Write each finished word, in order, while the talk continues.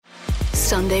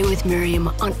Sunday with Miriam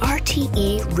on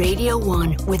RTE Radio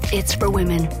 1 with It's for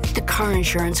Women, the car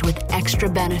insurance with extra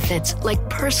benefits like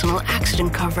personal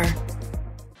accident cover.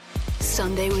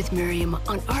 Sunday with Miriam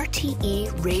on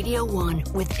RTE Radio 1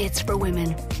 with It's for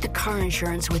Women, the car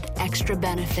insurance with extra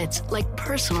benefits like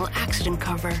personal accident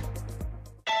cover.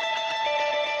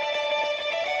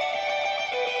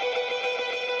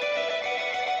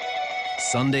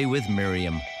 Sunday with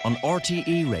Miriam on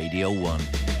RTE Radio 1.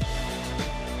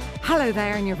 Hello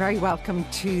there, and you're very welcome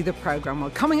to the programme. Well,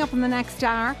 coming up in the next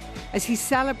hour, as he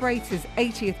celebrates his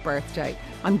 80th birthday,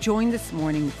 I'm joined this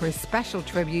morning for a special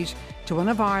tribute to one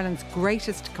of Ireland's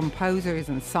greatest composers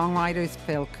and songwriters,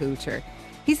 Phil Coulter.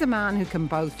 He's a man who can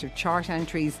boast of chart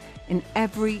entries in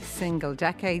every single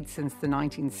decade since the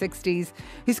 1960s,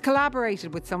 who's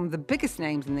collaborated with some of the biggest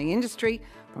names in the industry,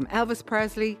 from Elvis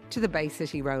Presley to the Bay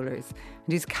City Rollers,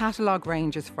 and whose catalogue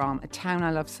ranges from A Town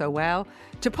I Love So Well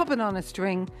to Puppet on a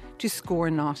String to Score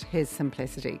Not His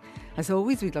Simplicity. As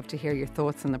always, we'd love to hear your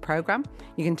thoughts on the programme.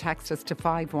 You can text us to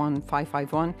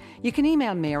 51551. You can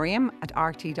email Miriam at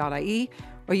rt.ie,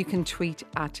 or you can tweet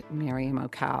at Miriam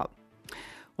O'Cal.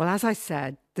 Well, as I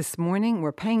said, this morning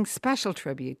we're paying special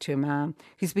tribute to a man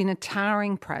who's been a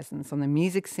towering presence on the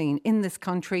music scene in this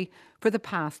country for the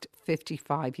past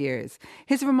 55 years.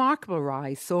 His remarkable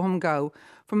rise saw him go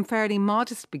from fairly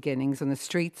modest beginnings on the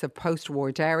streets of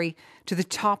post-war Derry to the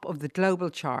top of the global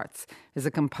charts as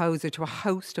a composer to a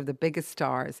host of the biggest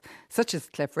stars, such as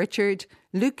Cliff Richard,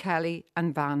 Luke Kelly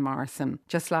and Van Morrison.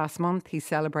 Just last month, he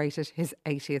celebrated his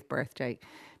 80th birthday.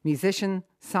 Musician,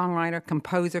 songwriter,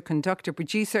 composer, conductor,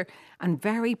 producer and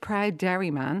very proud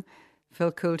Derry man,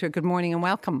 Phil Coulter. Good morning and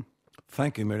welcome.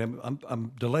 Thank you, Miriam.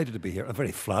 I'm delighted to be here. I'm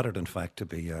very flattered, in fact, to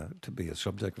be a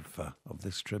subject of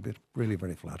this tribute. Really,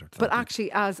 very flattered. But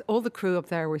actually, as all the crew up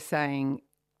there were saying,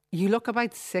 you look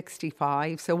about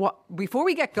 65. So what? Before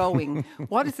we get going,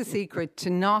 what is the secret to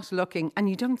not looking? And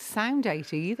you don't sound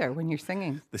 80 either when you're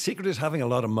singing. The secret is having a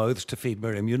lot of mouths to feed,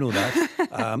 Miriam. You know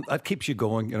that. That keeps you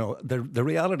going. You know, the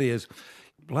reality is,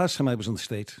 last time I was in the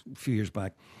States a few years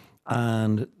back,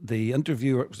 and the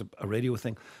interviewer, it was a radio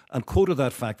thing, and quoted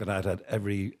that fact that I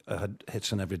had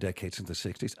hits in every decade since the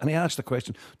 60s. And he asked the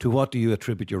question, to what do you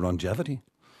attribute your longevity?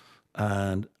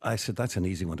 And I said, that's an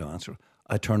easy one to answer.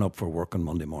 I turn up for work on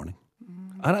Monday morning.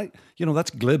 And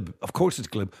that's glib. Of course it's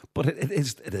glib, but it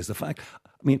is the fact. I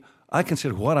mean, I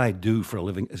consider what I do for a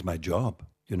living is my job,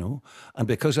 you know. And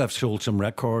because I've sold some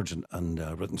records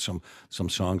and written some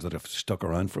songs that have stuck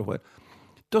around for a while,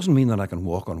 doesn't mean that I can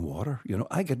walk on water. You know,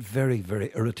 I get very,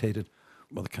 very irritated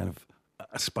with the kind of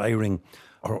aspiring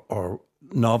or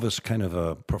novice kind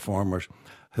of performers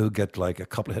who get like a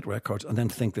couple of hit records and then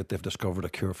think that they've discovered a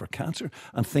cure for cancer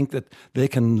and think that they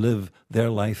can live their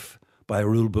life by a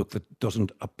rule book that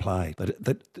doesn't apply,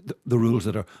 that the rules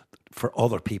that are for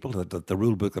other people, that the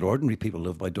rule book that ordinary people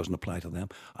live by doesn't apply to them.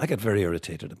 I get very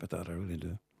irritated about that, I really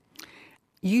do.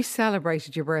 You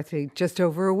celebrated your birthday just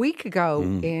over a week ago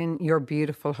in your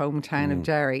beautiful hometown of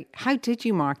Derry. How did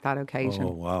you mark that occasion?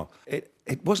 Oh, wow.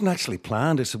 It wasn't actually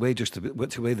planned. It's the way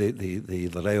the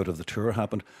layout of the tour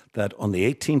happened, that on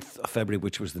the 18th of February,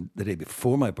 which was the day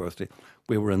before my birthday,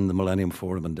 we were in the Millennium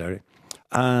Forum in Derry.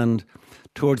 And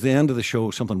towards the end of the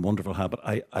show, something wonderful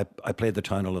happened. I played The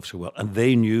Town I Love So Well, and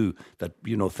they knew that,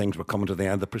 you know, things were coming to the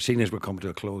end, the proceedings were coming to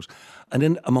a close. And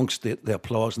in amongst the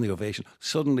applause and the ovation,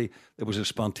 suddenly there was a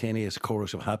spontaneous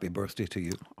chorus of Happy Birthday to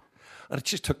You. And it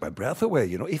just took my breath away,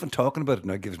 you know. Even talking about it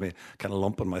now gives me a kind of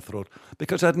lump in my throat,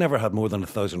 because I'd never had more than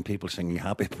 1,000 people singing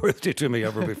Happy Birthday to me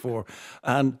ever before.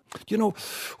 And, you know,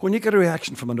 when you get a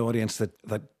reaction from an audience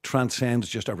that transcends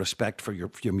just a respect for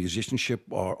your musicianship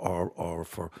or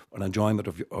for an enjoyment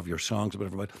of your songs or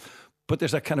whatever, but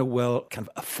there's a kind of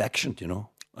affection, you know.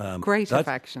 Great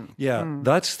affection. Yeah,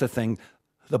 that's the thing.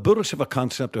 The Buddhists have a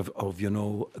concept of you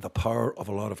know, the power of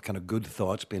a lot of kind of good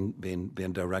thoughts being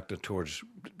directed towards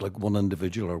like one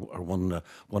individual or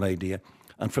one idea,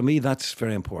 and for me that's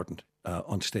very important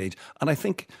on stage. And I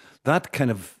think that's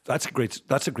a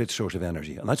great source of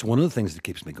energy, and that's one of the things that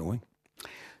keeps me going.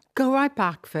 Go right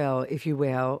back, Phil, if you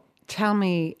will. Tell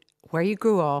me where you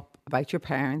grew up, about your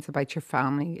parents, about your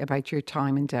family, about your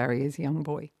time in Derry as a young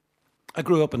boy. I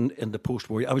grew up in the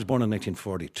post-war. I was born in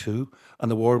 1942,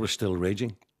 and the war was still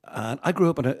raging. And I grew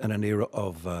up in an era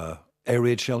of air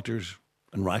raid shelters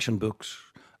and ration books.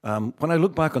 When I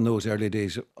look back on those early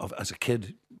days as a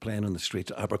kid playing in the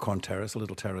streets, Abercorn Terrace, a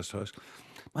little terraced house,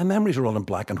 my memories are all in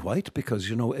black and white because,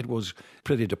 you know, it was a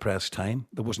pretty depressed time.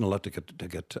 There wasn't a lot to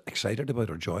get excited about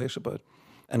or joyous about.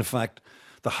 And in fact,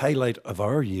 the highlight of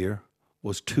our year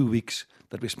was 2 weeks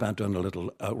that we spent on a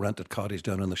little rented cottage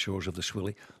down on the shores of the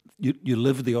Swilly. You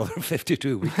lived the other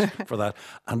 52 weeks for that.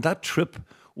 And that trip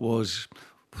was,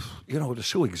 it was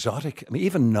so exotic. I mean,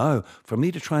 even now, for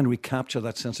me to try and recapture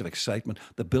that sense of excitement,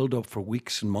 the build-up for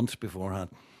weeks and months beforehand,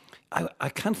 I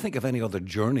can't think of any other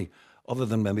journey other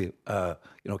than maybe,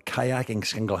 kayaking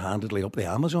single-handedly up the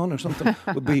Amazon or something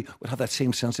would have that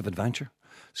same sense of adventure.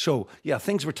 So, yeah,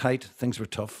 things were tight, things were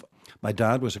tough. My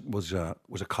dad was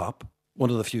a cop, one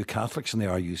of the few Catholics in the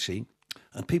RUC.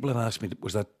 And people have asked me,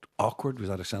 was that awkward? Was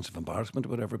that a sense of embarrassment or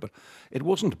whatever? But it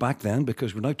wasn't back then,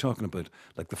 because we're now talking about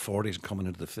like the 40s and coming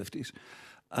into the 50s.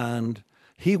 And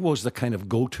he was the kind of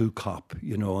go-to cop,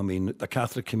 the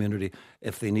Catholic community,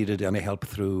 if they needed any help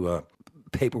through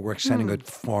paperwork, sending out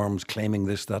forms, claiming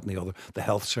this, that and the other, the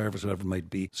health service, whatever it might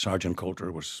be, Sergeant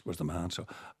Coulter was the man. So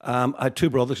I had 2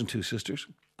 brothers and 2 sisters,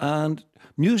 and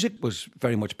music was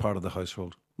very much part of the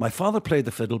household. My father played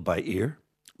the fiddle by ear.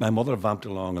 My mother vamped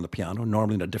along on the piano,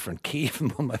 normally in a different key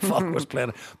from when my father was playing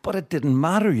it. But it didn't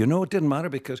matter, it didn't matter,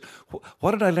 because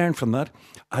what did I learn from that?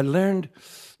 I learned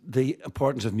the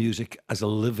importance of music as a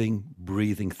living,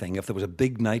 breathing thing. If there was a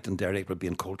big night in Derry, it would be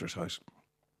in Coulter's house.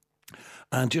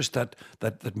 And just that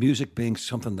music being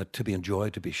something that to be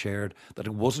enjoyed, to be shared, that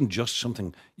it wasn't just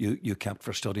something you kept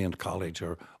for study in college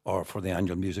or for the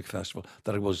annual music festival,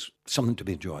 that it was something to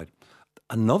be enjoyed.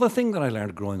 Another thing that I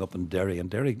learned growing up in Derry, and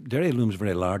Derry looms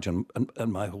very large in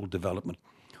my whole development,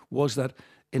 was that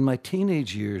in my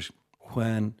teenage years,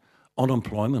 when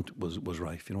unemployment was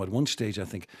rife, at one stage I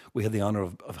think we had the honour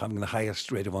of having the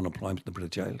highest rate of unemployment in the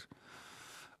British Isles.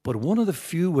 But one of the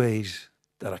few ways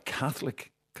that a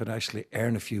Catholic could actually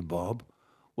earn a few bob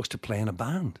was to play in a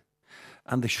band.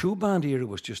 And the show band era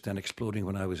was just then exploding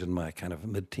when I was in my kind of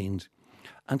mid-teens.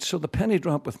 And so the penny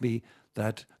dropped with me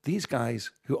that these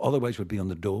guys who otherwise would be on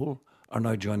the dole are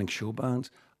now joining show bands,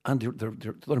 and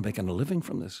they're making a living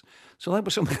from this. So that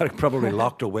was something I probably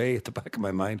locked away at the back of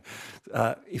my mind.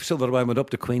 So that when I went up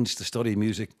to Queen's to study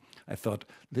music, I thought,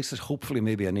 this is hopefully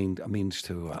maybe a means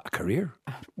to a career.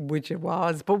 Which it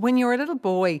was. But when you were a little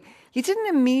boy, you didn't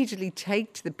immediately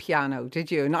take to the piano,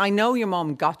 did you? And I know your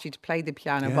mum got you to play the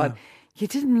piano, but you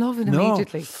didn't love it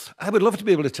immediately. I would love to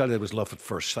be able to tell you it was love at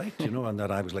first sight, and that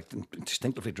I was like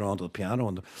instinctively drawn to the piano,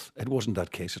 and it wasn't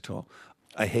that case at all.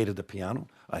 I hated the piano.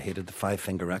 I hated the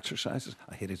 5-finger exercises.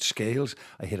 I hated scales.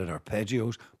 I hated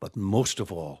arpeggios. But most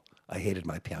of all, I hated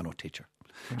my piano teacher.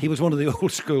 He was one of the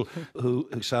old school who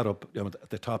sat up at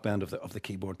the top end of the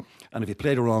keyboard, and if he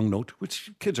played a wrong note,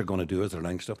 which kids are going to do as they're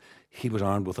learning stuff, he was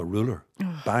armed with a ruler,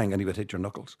 bang, and he would hit your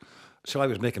knuckles. So I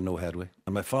was making no headway.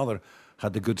 And my father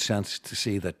had the good sense to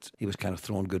see that he was kind of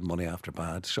throwing good money after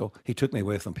bad. So he took me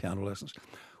away from piano lessons,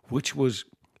 which was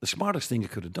the smartest thing he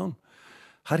could have done.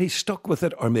 Had he stuck with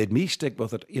it or made me stick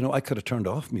with it, I could have turned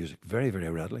off music very, very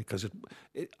readily, because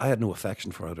I had no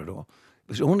affection for it at all. It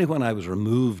was only when I was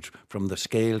removed from the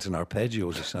scales and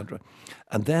arpeggios, etc.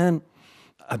 And then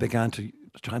I began to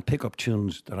try and pick up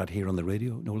tunes that I'd hear on the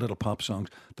radio, little pop songs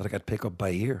that I could pick up by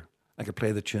ear. I could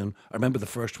play the tune. I remember the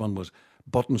first one was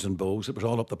Buttons and Bows. It was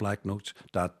all up the black notes.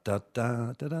 Da da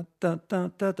da da da da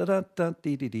da da da da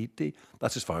dee dee dee dee.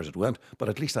 That's as far as it went, but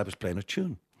at least I was playing a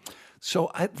tune.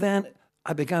 So I began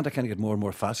to kind of get more and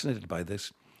more fascinated by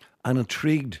this and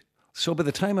intrigued. So by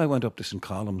the time I went up to St.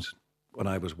 Colum's when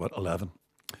I was, 11,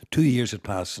 2 years had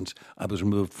passed since I was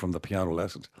removed from the piano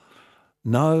lessons.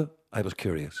 Now I was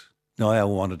curious. Now I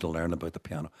wanted to learn about the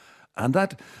piano. And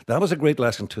that was a great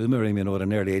lesson too, Miriam, at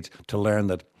an early age, to learn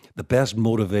that the best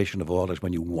motivation of all is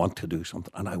when you want to do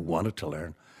something. And I wanted to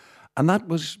learn. And that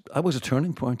was a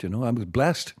turning point, I was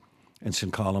blessed in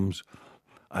St. Colum's.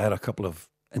 I had a couple of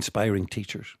inspiring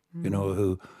teachers,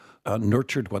 who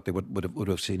nurtured what they would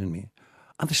have seen in me.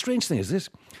 And the strange thing is this,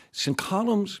 St.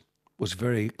 Colum's was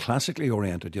very classically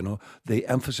oriented, The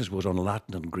emphasis was on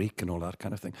Latin and Greek and all that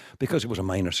kind of thing, because it was a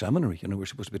minor seminary, we're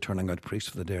supposed to be turning out priests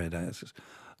for the Derry diocese,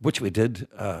 which we did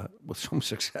with some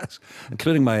success,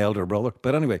 including my elder brother.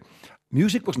 But anyway,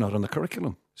 music was not on the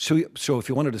curriculum. So if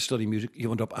you wanted to study music, you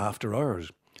went up after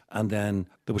hours. And then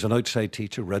there was an outside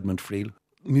teacher, Redmond Friel.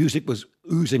 Music was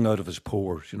oozing out of his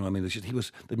pores, the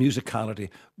musicality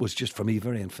was just, for me,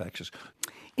 very infectious.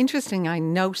 Interesting, I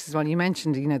noticed as well, you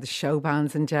mentioned, the show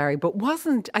bands in Derry, but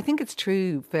I think it's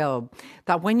true, Phil,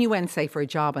 that when you went, say, for a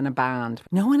job in a band,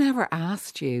 no one ever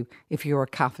asked you if you were a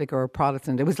Catholic or a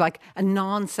Protestant. It was like a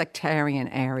non-sectarian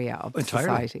area of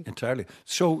society. Entirely.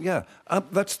 So, yeah,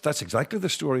 that's exactly the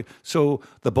story. So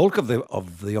the bulk of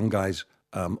the young guys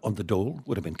on the dole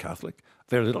would have been Catholic.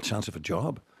 Very little chance of a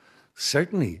job.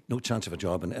 Certainly no chance of a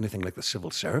job in anything like the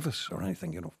civil service or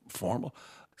anything, formal.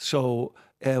 So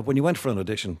when you went for an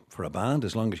audition for a band,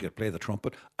 as long as you could play the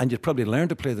trumpet, and you'd probably learn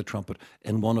to play the trumpet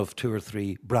in one of 2 or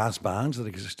 3 brass bands that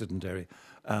existed in Derry.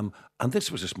 And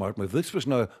this was a smart move. This was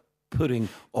now putting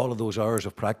all of those hours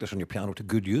of practice on your piano to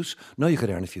good use. Now you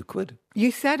could earn a few quid. You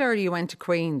said earlier you went to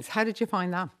Queen's. How did you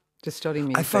find that, to study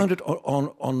music? I found it,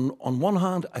 on one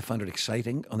hand, I found it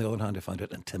exciting. On the other hand, I found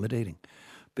it intimidating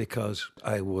because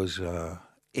I was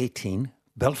 18.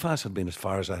 Belfast had been as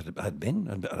far as I had been,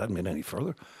 and I hadn't been any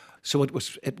further. So it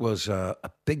was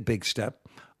a big step,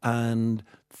 and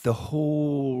the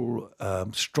whole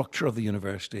structure of the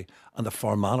university and the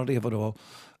formality of it all,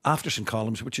 after St.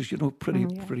 Columns, which is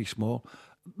pretty small,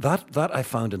 that I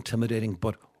found intimidating.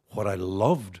 But what I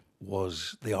loved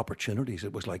was the opportunities.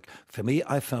 It was like, for me,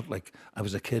 I felt like I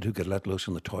was a kid who could let loose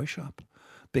in the toy shop,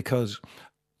 because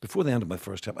before the end of my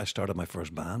first term, I started my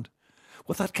first band.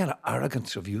 With that kind of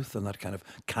arrogance of youth and that kind of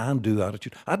can-do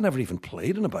attitude. I'd never even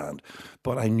played in a band,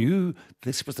 but I knew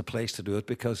this was the place to do it,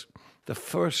 because the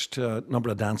first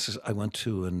number of dances I went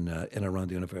to in around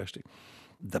the university,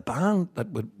 the band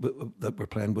that were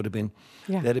playing would have been,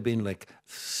 they'd have been like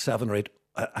 7 or 8,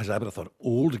 as I would have thought,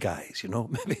 old guys,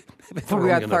 maybe they were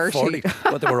only in their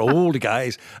 40s, but they were old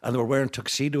guys, and they were wearing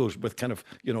tuxedos with kind of,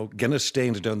 Guinness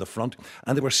stains down the front,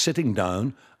 and they were sitting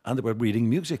down, and they were reading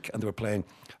music, and they were playing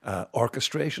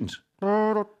orchestrations.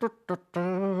 And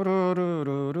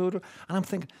I'm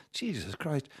thinking, Jesus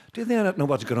Christ, do they not know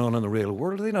what's going on in the real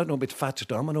world? Do they not know about Fats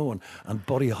Domino and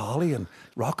Buddy Holly and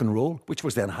rock and roll, which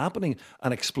was then happening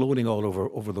and exploding all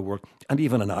over the world? And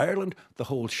even in Ireland, the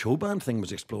whole show band thing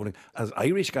was exploding as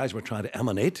Irish guys were trying to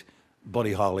emanate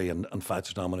Buddy Holly and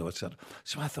Fats Domino, etc.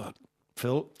 So I thought,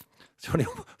 Phil, there's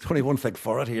only one thing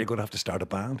for it here. You're going to have to start a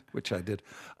band, which I did,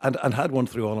 and had one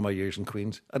through all of my years in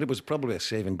Queen's, and it was probably a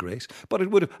saving grace. But it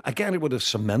would have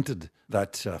cemented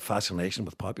that fascination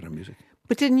with popular music.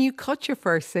 But didn't you cut your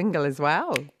first single as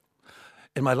well?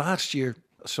 In my last year,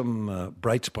 some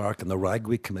bright spark in the Rag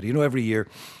Week committee. Every year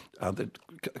the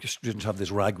students have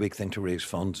this Rag Week thing to raise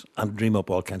funds and dream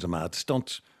up all kinds of mad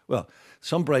stunts. Well,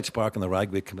 some bright spark in the Rag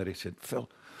Week committee said, Phil,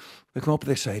 we come up with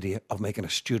this idea of making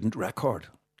a student record.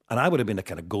 And I would have been the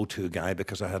kind of go-to guy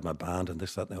because I had my band and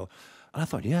this, that, and the other. And I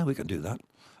thought, yeah, we can do that.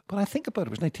 But I think about it,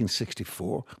 it was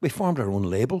 1964. We formed our own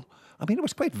label. I mean, it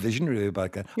was quite visionary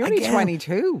back then. You're only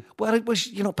 22. Well, it was,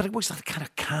 but it was that kind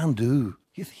of can-do.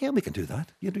 You think, yeah, we can do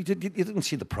that. You didn't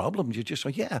see the problem. You just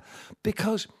thought, yeah,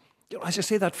 because, as I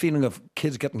say, that feeling of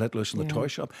kids getting let loose in the toy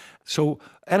shop. So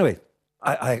anyway,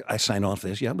 I signed on for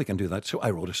this. Yeah, we can do that. So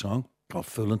I wrote a song called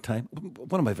Foolin' Time,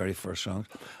 one of my very first songs.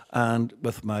 And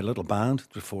with my little band,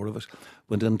 the 4 of us,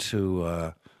 went into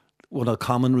one of the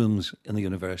common rooms in the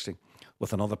university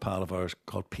with another pal of ours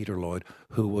called Peter Lloyd,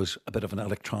 who was a bit of an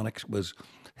electronics.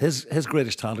 His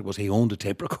greatest talent was he owned a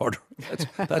tape recorder.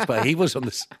 That's why he was on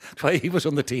this. That's why he was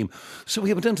on the team. So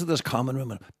we went into this common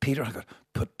room, and Peter had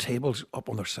put tables up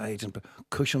on their sides and put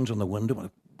cushions on the window. And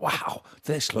wow,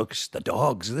 this looks the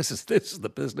dogs. This is the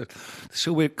business.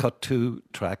 So we cut 2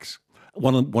 tracks.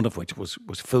 One of which was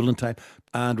Foolin' Time,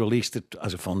 and released it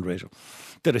as a fundraiser.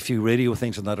 Did a few radio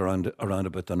things and that around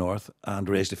about the north, and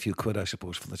raised a few quid, I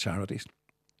suppose, for the charities.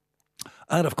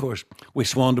 And of course, we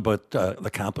swanned about the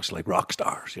campus like rock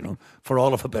stars, for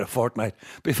all of about a fortnight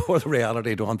before the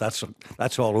reality dawned.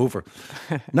 That's all over.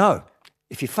 Now,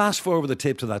 if you fast forward the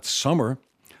tape to that summer,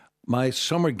 my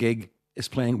summer gig is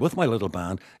playing with my little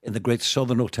band in the Great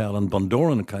Southern Hotel in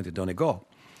Bundoran in County Donegal.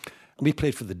 And we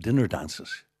played for the dinner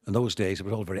dances. In those days, it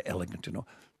was all very elegant,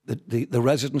 The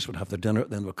residents would have their dinner,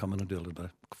 then we'd come in and do a little bit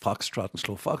of foxtrot and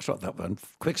slow foxtrot. That one,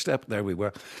 quick step, there we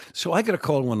were. So I got a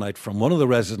call one night from one of the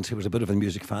residents who was a bit of a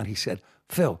music fan. He said,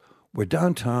 Phil, we're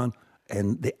downtown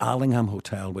in the Allingham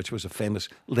Hotel, which was a famous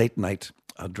late night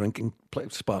drinking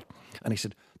spot. And he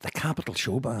said, the Capital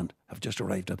Show Band have just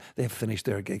arrived and they've finished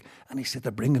their gig. And he said,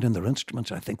 they're bringing in their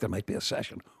instruments. I think there might be a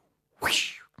session.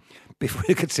 Whoosh! Before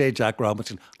you could say Jack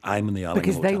Robinson, I'm in the Allingham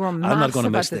Because Hotel. they were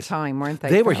massive at the time, weren't they?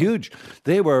 They were huge.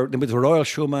 There was the Royal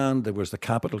Showman, there was the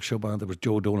Capital Showband, there was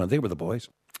Joe Dolan. They were the boys.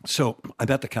 So I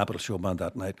met the Capital Showband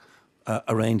that night,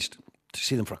 arranged to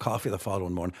see them for coffee the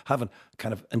following morning, having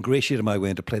kind of ingratiated my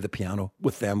way in to play the piano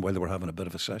with them while they were having a bit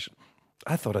of a session.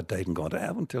 I thought I'd died and gone to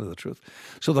heaven, to tell you the truth.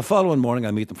 So the following morning,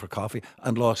 I meet them for coffee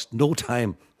and lost no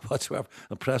time whatsoever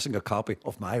in pressing a copy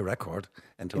of my record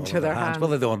into their hands,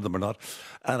 whether they wanted them or not.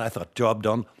 And I thought, job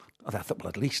done. And I thought, well,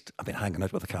 at least I've been hanging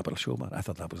out with the Capital Showman. I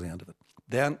thought that was the end of it.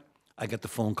 Then I get the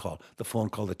phone call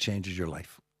that changes your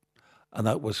life. And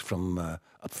that was from a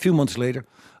few months later.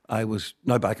 I was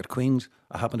now back at Queen's.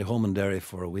 I happened to home in Derry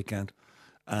for a weekend.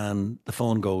 And the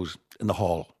phone goes in the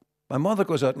hall. My mother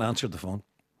goes out and answered the phone.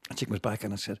 And she comes back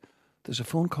in and said, there's a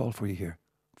phone call for you here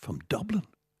from Dublin.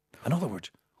 In other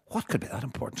words, what could be that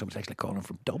important? Someone's actually calling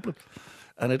from Dublin.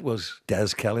 And it was Des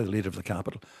Kelly, the leader of the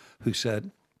Capital, who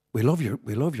said, we love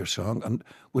your song, and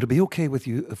would it be okay with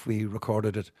you if we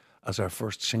recorded it as our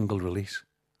first single release?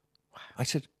 I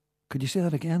said, could you say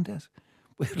that again, Des?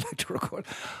 We'd like to record.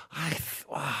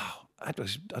 Wow, that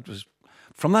was,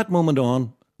 from that moment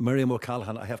on, Miriam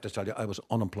O'Callaghan, I have to tell you, I was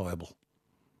unemployable.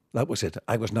 That was it.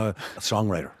 I was now a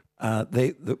songwriter.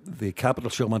 The Capital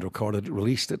Showman recorded it,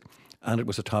 released it, and it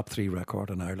was a top 3 record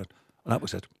in Ireland. And that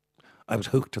was it. I was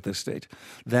hooked at this stage.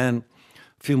 Then,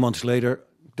 a few months later,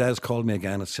 Des called me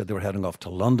again and said they were heading off to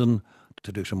London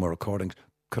to do some more recordings.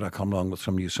 Could I come along with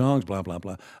some new songs, blah, blah,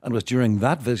 blah. And it was during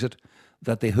that visit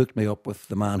that they hooked me up with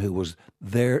the man who was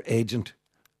their agent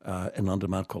in London,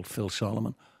 a man called Phil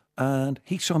Solomon. And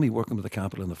he saw me working with the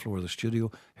Capital on the floor of the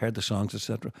studio, heard the songs,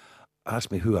 etc.,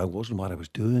 asked me who I was and what I was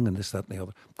doing and this, that and the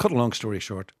other. Cut a long story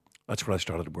short, that's where I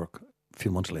started work a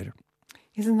few months later.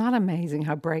 Isn't that amazing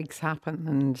how breaks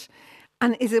happen?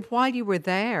 And is it while you were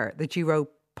there that you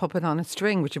wrote Puppet on a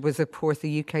String, which was, of course,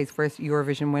 the UK's first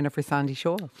Eurovision winner for Sandy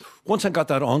Shaw? Once I got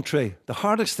that entree, the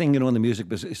hardest thing, in the music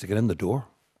business is to get in the door.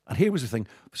 And here was the thing.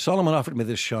 Solomon offered me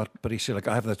this shot, but he said,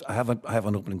 I have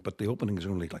an opening, but the opening is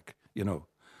only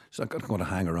so I'm not going to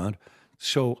hang around.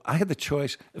 So I had the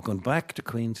choice of going back to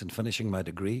Queen's and finishing my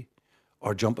degree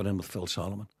or jumping in with Phil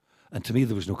Solomon. And to me,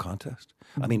 there was no contest.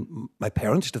 I mean, my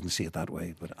parents didn't see it that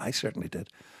way, but I certainly did.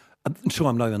 And so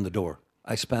I'm now in the door.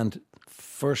 I spent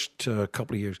first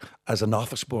couple of years as an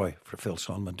office boy for Phil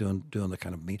Solomon, doing the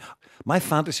kind of me. My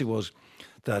fantasy was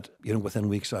that, within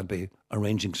weeks I'd be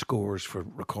arranging scores for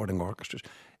recording orchestras.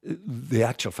 The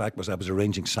actual fact was I was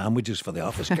arranging sandwiches for the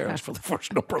office girls for the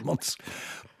first number of months.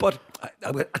 But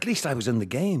at least I was in the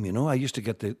game, I used to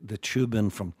get the tube in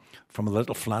from a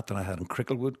little flat that I had in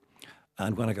Cricklewood.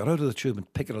 And when I got out of the tube in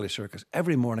Piccadilly Circus,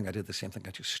 every morning I did the same thing.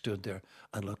 I just stood there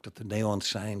and looked at the neon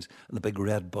signs and the big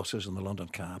red buses and the London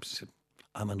cabs. I said,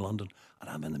 I'm in London and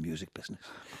I'm in the music business.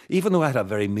 Even though I had a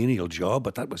very menial job,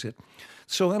 but that was it.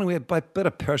 So anyway, by a bit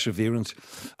of perseverance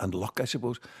and luck, I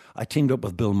suppose, I teamed up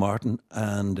with Bill Martin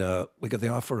and we got the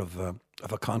offer of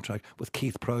a contract with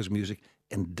Keith Prowse Music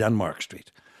in Denmark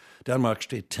Street. Denmark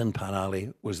Street, Tin Pan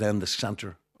Alley, was then the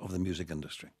centre of the music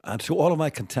industry. And so all of my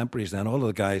contemporaries then, all of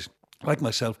the guys like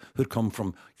myself who'd come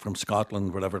from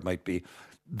Scotland, wherever it might be,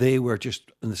 they were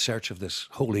just in the search of this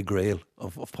holy grail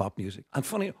of pop music. And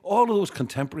funny, all of those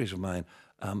contemporaries of mine,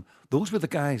 those were the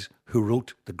guys who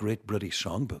wrote the Great British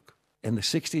Songbook. In the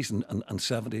 60s and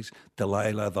 70s,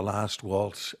 Delilah, The Last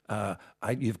Waltz,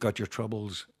 You've Got Your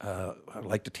Troubles, I'd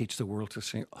Like to Teach the World to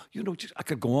Sing. I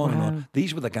could go on and on.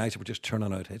 These were the guys who were just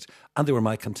turning out hits, and they were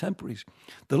my contemporaries.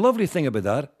 The lovely thing about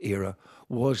that era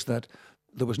was that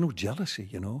there was no jealousy,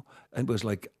 It was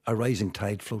like a rising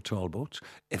tide floats all boats.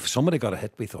 If somebody got a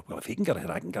hit, we thought, well, if he can get a hit,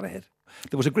 I can get a hit.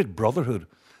 There was a great brotherhood.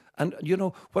 And,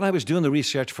 when I was doing the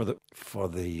research for the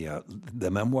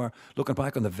memoir, looking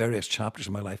back on the various chapters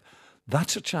of my life,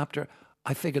 that's a chapter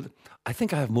I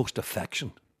think I have most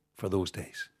affection for those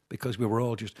days, because we were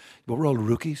all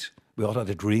rookies. We all had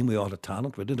a dream. We all had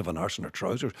talent. We didn't have an arse in our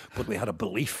trousers, but we had a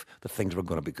belief that things were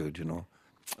going to be good,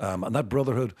 And that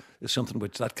brotherhood is something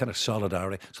that kind of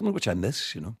solidarity, something which I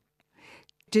miss,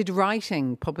 Did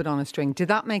writing Puppet on a String, did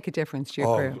that make a difference to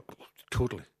your career?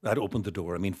 Totally. That opened the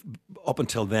door. I mean, up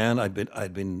until then,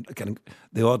 I'd been getting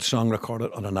the odd song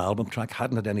recorded on an album track,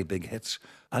 hadn't had any big hits.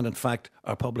 And in fact,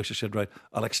 our publisher said, right,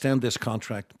 I'll extend this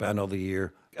contract by another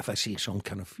year if I see some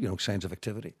kind of, signs of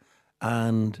activity.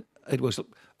 And it was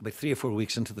about 3 or 4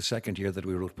 weeks into the second year that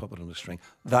we wrote Puppet on a String.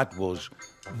 That was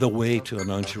the way to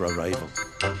announce your arrival.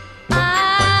 I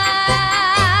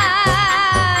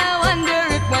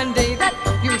wonder if one day that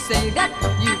you say that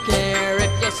you care,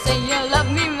 if you say you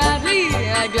love me madly,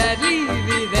 I'd gladly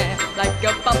be there like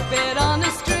a puppet on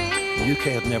a string. The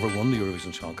UK had never won the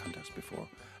Eurovision Song Contest before,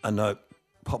 and now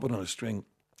Puppet on a String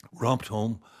romped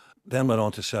home, then went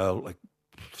on to sell like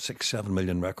 6-7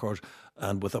 million records,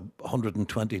 and with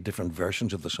 120 different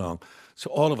versions of the song.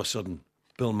 So all of a sudden,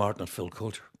 Bill Martin and Phil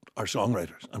Coulter are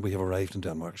songwriters, and we have arrived in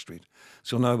Denmark Street.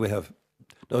 So now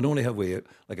not only have we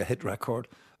like a hit record,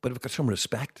 but we've got some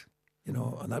respect,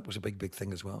 and that was a big, big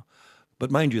thing as well. But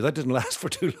mind you, that didn't last for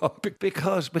too long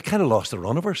because we kind of lost the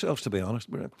run of ourselves, to be honest.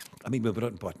 I mean, we went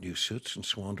out and bought new suits and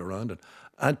swanned around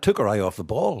and took our eye off the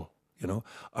ball.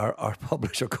 Our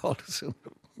publisher called us, and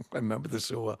I remember this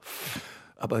so well,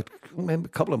 about maybe a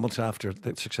couple of months after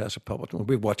the success of Puppet, and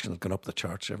we were watching it going up the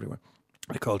charts everywhere.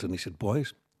 He called and he said,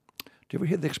 boys, do you ever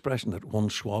hear the expression that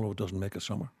one swallow doesn't make a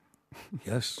summer?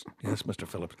 Yes, Mr.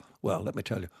 Phillips. Well, let me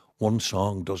tell you, one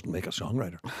song doesn't make a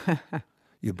songwriter.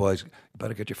 You boys, you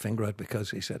better get your finger out, because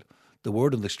he said, The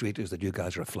word on the street is that you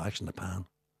guys are a flash in the pan.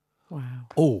 Wow.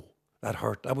 Oh, that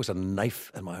hurt. That was a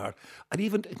knife in my heart. And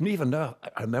even now,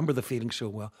 I remember the feeling so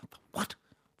well. What?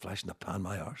 Flash in the pan,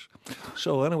 my arse.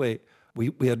 So anyway,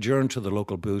 we adjourned to the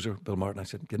local boozer, Bill Martin. I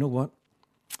said, you know what?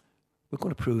 We're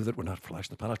going to prove that we're not flash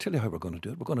in the pan. I'll tell you how we're going to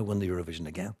do it. We're going to win the Eurovision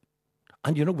again.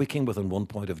 And we came within 1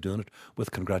 point of doing it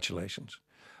with congratulations.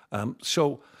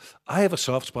 So I have a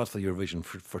soft spot for Eurovision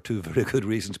for two very good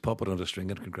reasons, Puppet on a String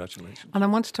and congratulations. And I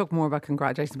want to talk more about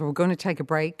congratulations, but we're going to take a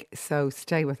break. So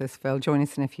stay with us, Phil. Join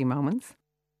us in a few moments.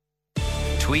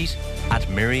 Tweet at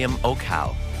Miriam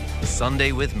O'Cal.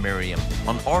 Sunday with Miriam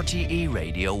on RTE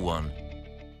Radio 1.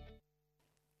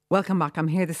 Welcome back. I'm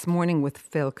here this morning with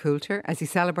Phil Coulter as he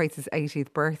celebrates his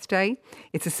 80th birthday.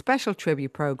 It's a special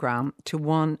tribute programme to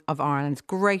one of Ireland's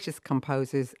greatest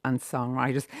composers and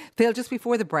songwriters. Phil, just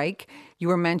before the break, you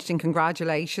were mentioning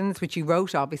Congratulations, which you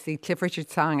wrote, obviously. Cliff Richard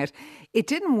sang it. It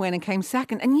didn't win and came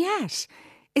second, and yet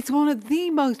it's one of the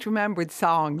most remembered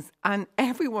songs, and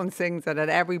everyone sings it at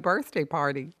every birthday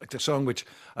party. Like the song which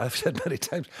I've said many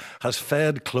times has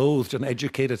fed, clothed and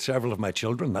educated several of my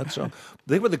children, that song.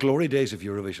 They were the glory days of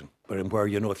Eurovision, where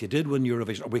if you did win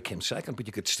Eurovision, or we came second, but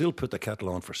you could still put the kettle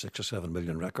on for 6 or 7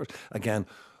 million records. Again,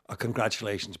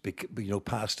 congratulations,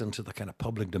 passed into the kind of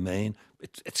public domain.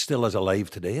 It's still as alive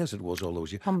today as it was all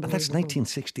those years. And that's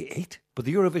 1968. But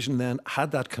the Eurovision then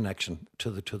had that connection to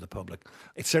the public.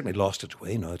 It certainly lost its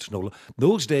way now.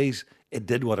 Those days, it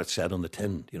did what it said on the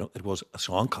tin. It was a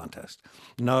song contest.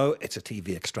 Now it's a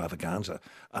TV extravaganza.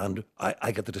 And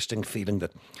I get the distinct feeling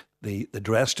that the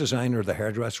dress designer, the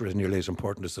hairdresser is nearly as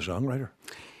important as the songwriter.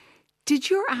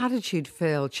 Did your attitude,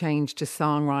 Phil, change to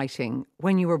songwriting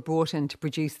when you were brought in to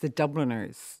produce the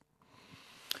Dubliners?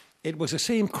 It was the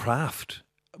same craft,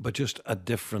 but just a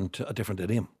different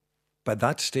idiom. By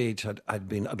that stage,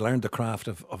 I'd learned the craft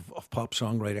of pop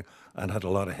songwriting and had a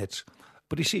lot of hits.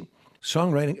 But you see,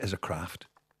 songwriting is a craft.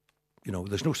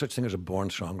 There's no such thing as a born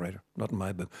songwriter, not in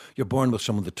my book. You're born with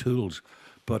some of the tools.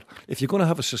 But if you're going to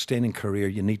have a sustaining career,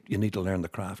 you need to learn the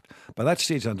craft. By that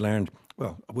stage, I'd learned,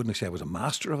 well, I wouldn't say I was a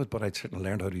master of it, but I'd certainly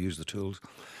learned how to use the tools.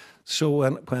 So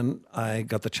when I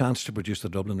got the chance to produce the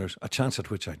Dubliners, a chance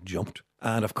at which I jumped,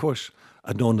 and of course,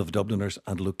 I'd known of Dubliners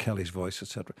and Luke Kelly's voice,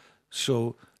 etc.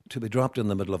 So to be dropped in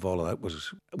the middle of all of that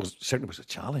was certainly a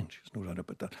challenge. There's no doubt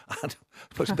about that. And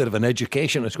it was a bit of an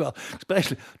education as well.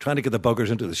 Especially trying to get the buggers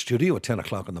into the studio at 10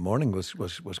 o'clock in the morning was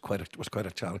quite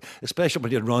a challenge. Especially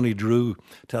when you had Ronnie Drew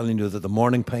telling you that the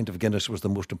morning pint of Guinness was the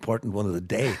most important one of the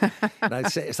day. And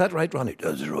I'd say, "Is that right, Ronnie?"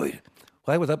 "That's right."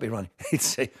 "Why would that be, Ronnie?" He'd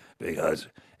say, "Because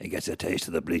it gets a taste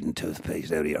of the bleeding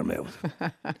toothpaste out of your mouth."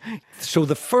 So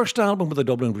the first album with the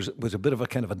Dublin was a bit of a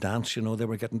kind of a dance. They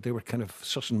were kind of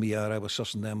sussing me out. I was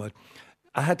sussing them out.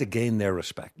 I had to gain their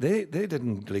respect. They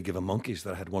didn't really give a monkeys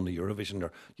that I had won the Eurovision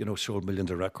or sold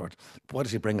millions of records. What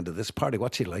is he bringing to this party?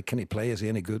 What's he like? Can he play? Is he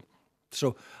any good?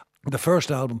 So the first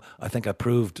album, I think I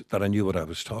proved that I knew what I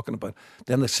was talking about.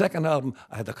 Then the second album,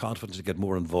 I had the confidence to get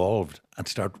more involved and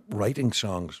start writing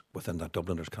songs within that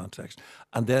Dubliners context.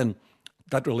 And then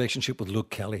that relationship with Luke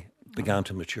Kelly began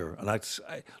to mature. And I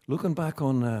looking back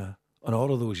on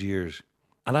all of those years,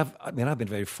 and I've been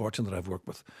very fortunate that I've worked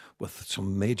with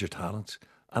some major talents,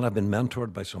 and I've been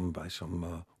mentored by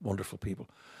some wonderful people.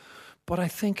 But I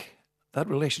think that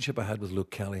relationship I had with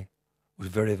Luke Kelly was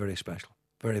very, very special.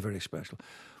 Very, very special.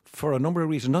 For a number of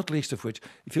reasons, not least of which,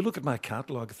 if you look at my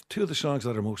catalogue, two of the songs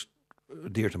that are most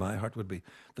dear to my heart would be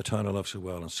The Town I Love So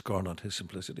Well and Scorn Not His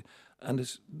Simplicity. And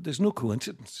there's no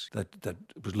coincidence that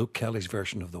it was Luke Kelly's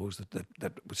version of those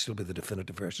that would still be the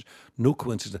definitive version. No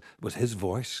coincidence. It was his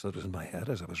voice that was in my head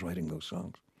as I was writing those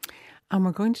songs. And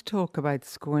we're going to talk about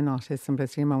Scorn Not His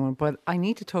Simplicity in a moment, but I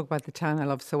need to talk about The Town I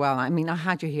Love So Well. I mean, I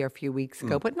had you here a few weeks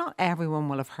ago, but not everyone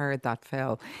will have heard that,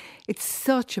 Phil. It's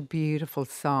such a beautiful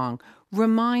song.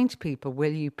 Remind people,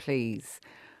 will you please,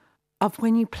 of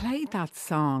when you played that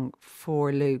song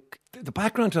for Luke. The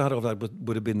background to all of that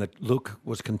would have been that Luke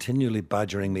was continually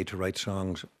badgering me to write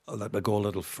songs that would go a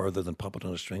little further than Puppet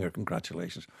on a String or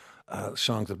Congratulations,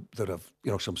 songs that have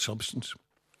some substance.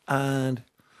 And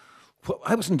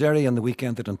I was in Derry on the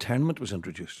weekend that internment was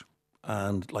introduced.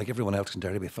 And like everyone else in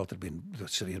Derry, we felt the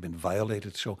city had been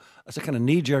violated. So as a kind of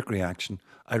knee-jerk reaction,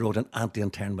 I wrote an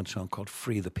anti-internment song called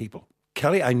Free the People.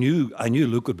 Kelly, I knew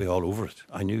Luke would be all over it.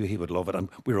 I knew he would love it. And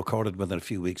we recorded within a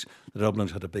few weeks. The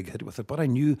Dubliners had a big hit with it. But I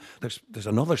knew there's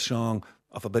another song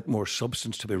of a bit more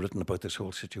substance to be written about this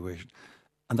whole situation.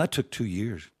 And that took 2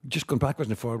 years. Just going backwards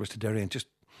and forwards to Derry and just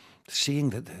seeing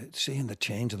the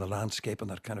change in the landscape and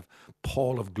that kind of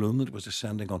pall of gloom that was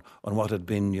descending on what had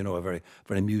been, a very,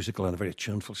 very musical and a very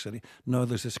tuneful city. Now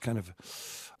there's this kind of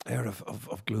air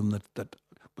of gloom that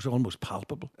was almost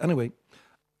palpable. Anyway,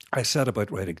 I set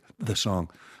about writing the song.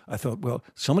 I thought, well,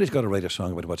 somebody's got to write a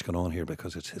song about what's going on here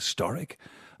because it's historic.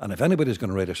 And if anybody's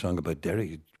going to write a song about Derry,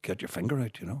 you get your finger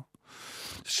out, you know.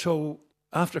 So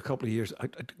after a couple of years,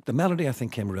 the melody, I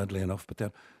think, came readily enough. But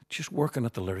then just working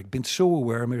at the lyric, being so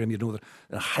aware, Miriam, you know, that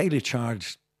in a highly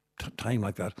charged time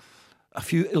like that, a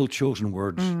few ill-chosen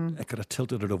words, it could have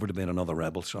tilted it over to being another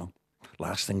rebel song.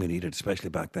 Last thing we needed, especially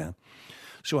back then.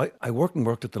 So I worked and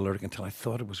worked at the lyric until I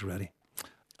thought it was ready.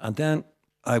 And then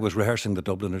I was rehearsing the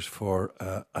Dubliners for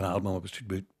an album I was to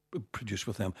be produced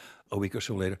with them a week or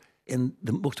so later in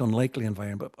the most unlikely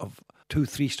environment of a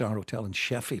 2-3-star hotel in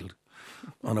Sheffield.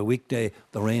 On a weekday,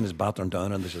 the rain is battering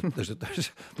down, and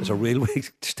there's a railway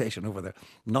station over there.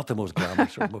 Not the most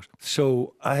glamorous or most.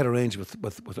 So I had arranged with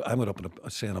I went up on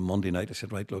a Monday night. I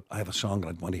said, right, look, I have a song that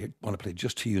I want to play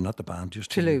just to you, not the band, just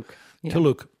to Luke. You. Yeah. To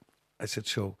Luke. I said,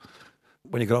 so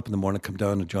when you get up in the morning, come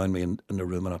down and join me in the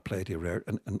room, and I'll play to you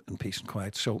in peace and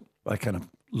quiet. So I kind of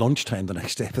lunchtime the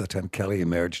next day, by the time Kelly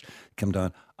emerged, came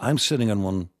down. I'm sitting on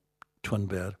one twin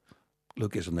bed.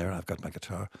 Luke isn't there. I've got my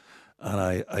guitar.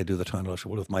 And I do the Tyndall Officer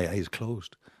with my eyes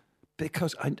closed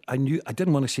because I knew I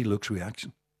didn't want to see Luke's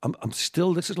reaction. I'm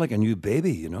still, this is like a new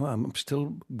baby, you know. I'm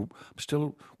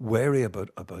still wary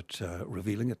about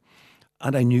revealing it.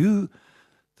 And I knew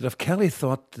that if Kelly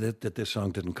thought that this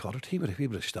song didn't cut it, he would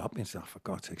have stopped me and said, oh, for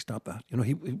God's sake, stop that. You know,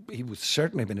 he would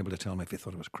certainly have been able to tell me if he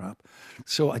thought it was crap.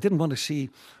 So I didn't want to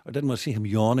see him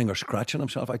yawning or scratching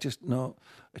himself. I just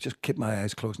kept my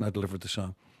eyes closed and I delivered the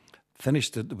song.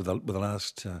 Finished it with the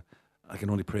last... I can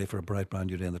only pray for a bright brand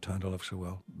new day in the Tyndall Officer.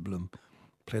 Well, bloom.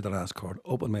 Played the last chord,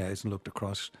 opened my eyes and looked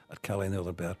across at Kelly in the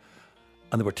other bed,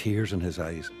 and there were tears in his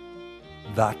eyes.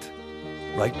 That,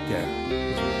 right there.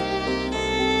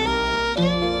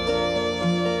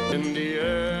 In the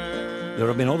air. There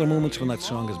have been other moments when that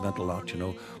song has meant a lot, you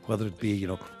know, whether it be, you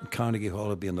know, in Carnegie Hall,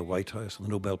 it'd be in the White House, and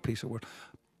the Nobel Peace Award,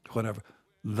 whatever.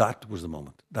 That was the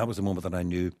moment. That was the moment that I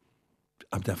knew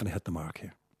I've definitely hit the mark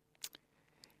here.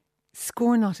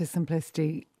 Score Not His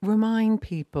Simplicity. Remind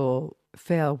people,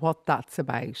 Phil, what that's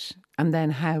about and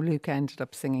then how Luke ended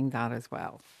up singing that as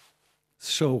well.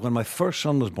 So when my first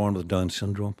son was born with Down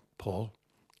syndrome, Paul,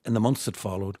 in the months that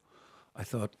followed, I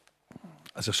thought,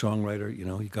 as a songwriter, you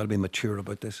know, you got to be mature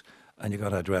about this and you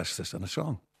got to address this in a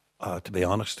song. To be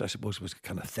honest, I suppose it was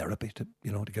kind of therapy to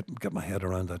get my head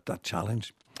around that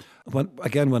challenge. When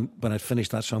I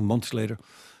finished that song months later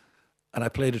and I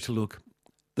played it to Luke,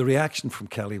 the reaction from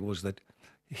Kelly was that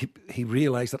he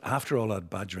realised that after all that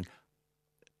badgering,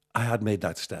 I had made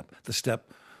that step. The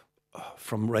step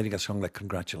from writing a song like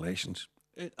Congratulations.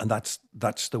 And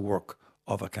that's the work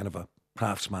of a kind of a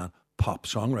craftsman pop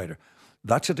songwriter.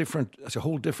 It's a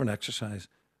whole different exercise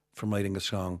from writing a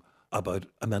song about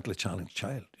a mentally challenged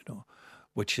child, you know,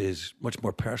 which is much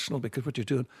more personal because what you're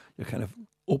doing, you're kind of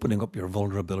opening up your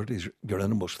vulnerabilities, your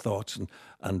innermost thoughts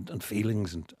and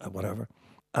feelings and whatever.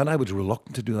 And I was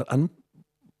reluctant to do that and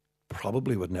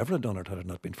probably would never have done it had it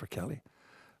not been for Kelly.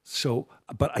 So,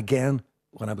 but again,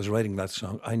 when I was writing that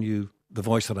song, I knew the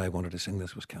voice that I wanted to sing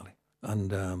this was Kelly.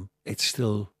 And it's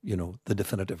still, you know, the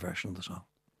definitive version of the song.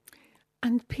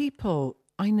 And people,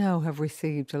 I know, have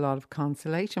received a lot of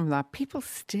consolation from that. People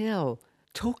still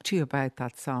talk to you about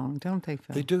that song, don't they,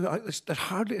 Phil? They do.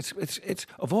 It's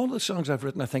of all the songs I've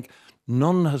written, I think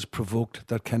none has provoked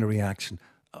that kind of reaction.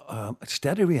 A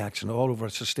steady reaction all over, a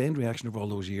sustained reaction over all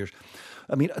those years.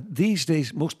 I mean, these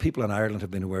days, most people in Ireland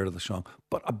have been aware of the song,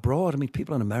 but abroad, I mean,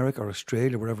 people in America or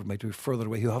Australia, wherever it might be, further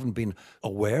away, who haven't been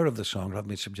aware of the song or haven't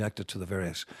been subjected to the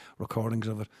various recordings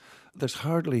of it. There's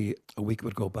hardly a week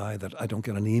would go by that I don't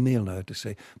get an email now to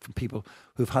say from people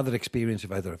who've had that experience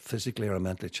of either a physically or a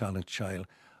mentally challenged child,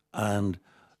 and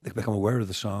they become aware of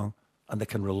the song and they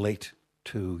can relate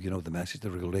to, you know, the message, they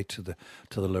relate to the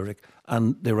lyric,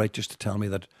 and they write just to tell me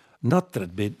that not that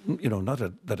it made, you know, not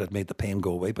that it made the pain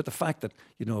go away, but the fact that,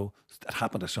 you know, it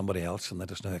happened to somebody else and that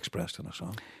it's now expressed in a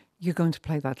song. You're going to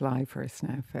play that live for us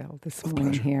now, Phil, this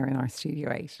morning here in our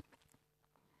Studio 8.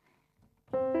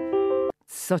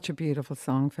 Such a beautiful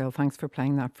song, Phil. Thanks for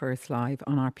playing that for us live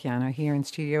on our piano here in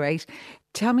Studio 8.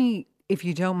 Tell me, if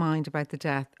you don't mind, about the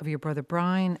death of your brother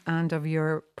Brian and of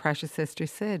your precious sister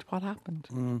Sid. What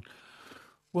happened?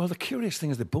 Well, the curious thing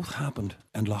is they both happened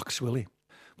in Lough Swilly,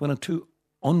 when in two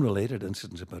unrelated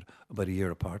incidents about a year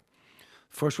apart.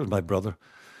 First was my brother.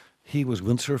 He was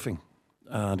windsurfing,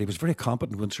 and he was very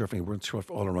competent windsurfing. He windsurfed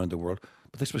all around the world,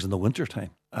 but this was in the winter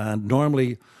time. And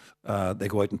normally they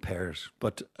go out in pairs.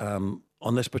 But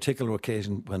on this particular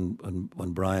occasion,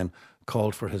 when Brian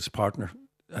called for his partner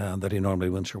that he normally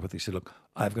windsurfed with, he said, look,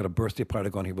 I've got a birthday party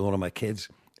going here with one of my kids,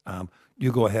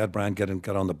 You go ahead, Brian, get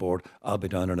on the board. I'll be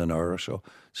down in an hour or so.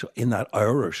 So in that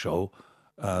hour or so,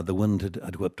 the wind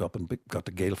had whipped up and got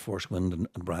the gale force wind,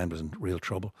 and Brian was in real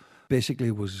trouble.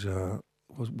 Basically, was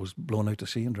blown out to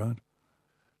sea and drowned.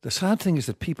 The sad thing is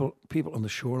that people on the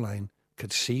shoreline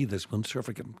could see this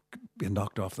windsurfer being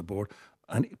knocked off the board,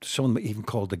 and someone even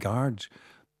called the guards,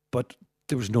 but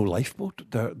there was no lifeboat.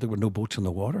 There were no boats in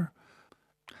the water.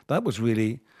 That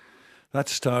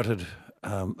started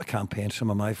a campaign. Some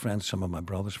of my friends, some of my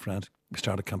brother's friends, we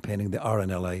started campaigning the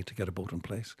RNLA to get a boat in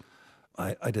place.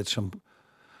 I did some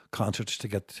concerts to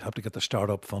have to get the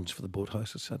start-up funds for the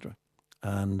boathouse, etc.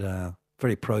 And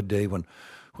very proud day when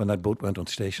that boat went on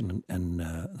station in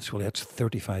Swilly. That's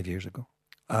 35 years ago.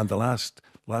 And the last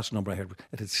number I heard,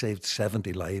 it had saved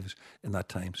 70 lives in that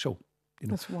time. So,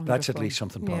 that's at least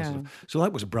something positive. Yeah. So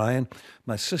that was Brian.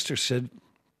 My sister Sid,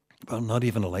 well, not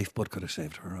even a lifeboat could have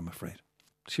saved her, I'm afraid.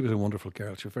 She was a wonderful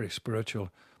girl. She was very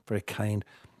spiritual, very kind.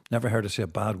 Never heard her say a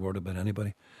bad word about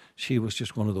anybody. She was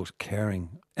just one of those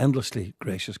caring, endlessly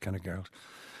gracious kind of girls.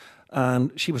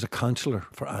 And she was a counsellor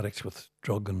for addicts with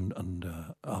drug and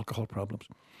alcohol problems.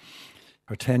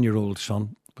 Her 10-year-old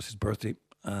son, it was his birthday,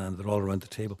 and they're all around the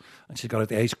table. And she got out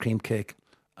the ice cream cake,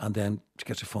 and then she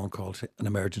gets a phone call, say, an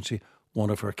emergency, one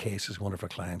of her cases, one of her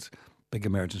clients, big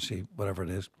emergency, whatever it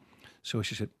is. So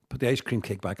she said, put the ice cream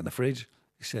cake back in the fridge.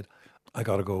 He said, I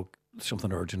got to go,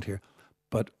 something urgent here.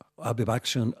 But I'll be back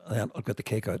soon, and I'll get the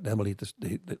cake out, and then we'll eat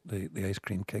the ice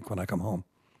cream cake when I come home.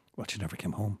 Well, she never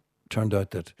came home. Turned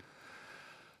out that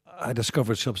I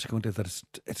discovered subsequently that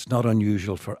it's not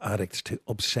unusual for addicts to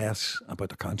obsess about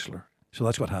the counsellor. So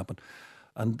that's what happened.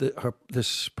 And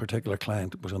this particular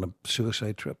client was on a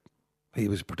suicide trip. He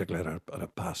was particularly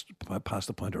past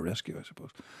the point of rescue, I suppose.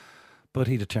 But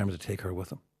he determined to take her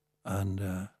with him.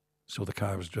 And so the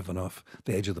car was driven off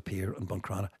the edge of the pier in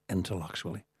Buncrana into Lough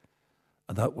Swilly.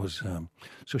 And that was,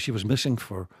 so she was missing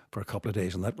for a couple of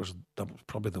days, and that was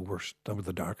probably the worst, that was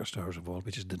the darkest hours of all.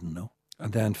 We just didn't know.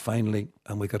 And then finally,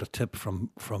 and we got a tip from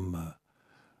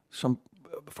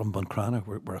Buncrana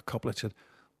where a couple had said,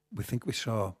 we think we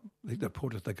saw, they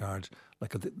reported the guards,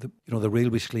 like the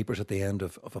railway sleepers at the end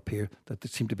of a pier, that there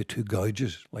seemed to be two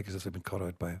gouges, like as if they'd been cut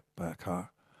out by a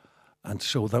car. And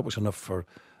so that was enough for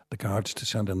the guards to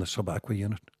send in the sub-aqua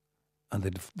unit, and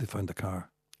they found the car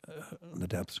in the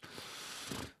depths.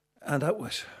 And that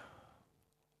was,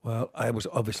 well, I was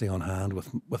obviously on hand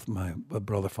with my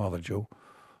brother, Father Joe,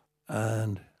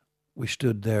 and we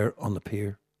stood there on the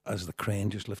pier as the crane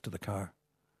just lifted the car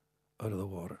out of the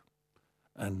water.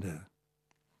 And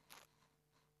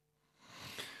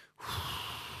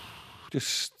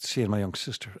just seeing my young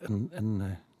sister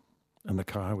in the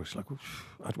car was like,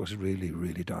 that was really,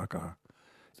 really dark hour.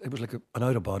 It was like an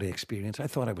out-of-body experience. I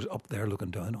thought I was up there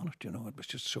looking down on it, It was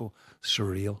just so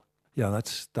surreal. Yeah,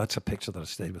 that's a picture that has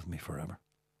stayed with me forever.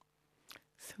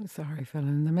 So sorry, Phil.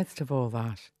 In the midst of all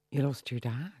that, you lost your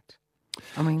dad.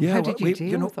 I mean, how did you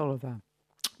deal with all of that?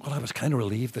 Well, I was kind of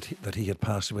relieved that he had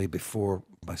passed away before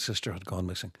my sister had gone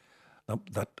missing.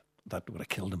 That would have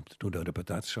killed him, no doubt about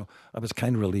that. So I was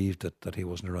kind of relieved that he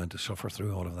wasn't around to suffer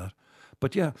through all of that.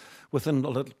 But yeah, within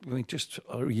just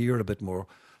a year, a bit more,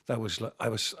 I was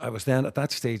then at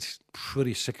that stage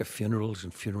pretty sick of funerals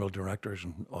and funeral directors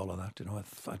and all of that.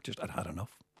 I'd had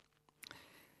enough.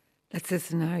 Let's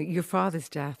listen now. Your father's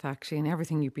death, actually, and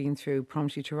everything you've been through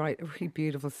prompts you to write a really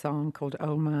beautiful song called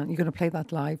Old Man. You're going to play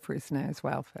that live for us now as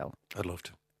well, Phil. I'd love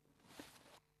to.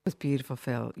 It was beautiful,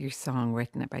 Phil. Your song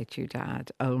written about your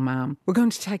dad, Old Man. We're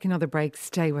going to take another break.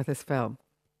 Stay with us, Phil.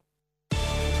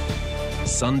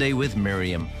 Sunday with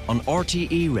Miriam on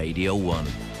RTE Radio 1.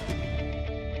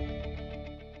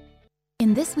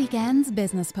 In this weekend's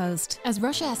Business Post, as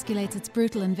Russia escalates its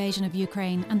brutal invasion of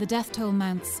Ukraine and the death toll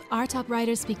mounts, our top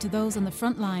writers speak to those on the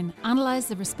front line, analyse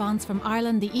the response from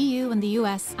Ireland, the EU and the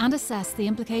US, and assess the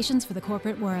implications for the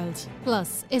corporate world.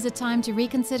 Plus, is it time to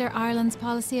reconsider Ireland's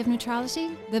policy of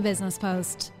neutrality? The Business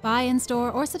Post. Buy in store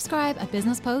or subscribe at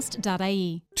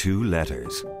businesspost.ie. 2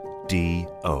 letters.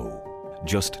 D-O.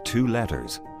 Just 2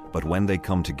 letters, but when they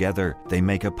come together, they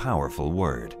make a powerful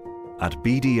word. At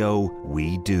BDO,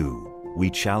 we do. We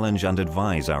challenge and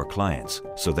advise our clients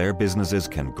so their businesses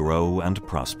can grow and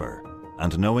prosper.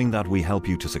 And knowing that we help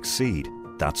you to succeed,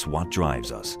 that's what drives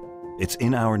us. It's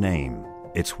in our name.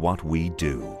 It's what we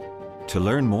do. To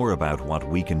learn more about what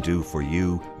we can do for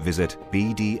you, visit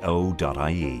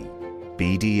bdo.ie.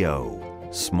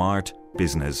 BDO. Smart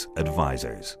Business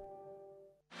Advisors.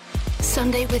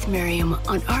 Sunday with Miriam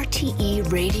on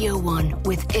RTE Radio 1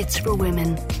 with It's for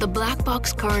Women, the black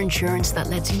box car insurance that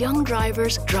lets young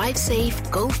drivers drive safe,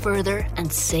 go further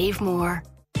and save more.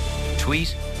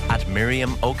 Tweet at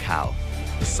Miriam O'Cal.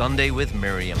 Sunday with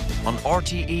Miriam on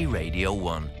RTE Radio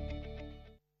 1.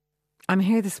 I'm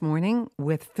here this morning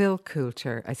with Phil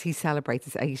Coulter as he celebrates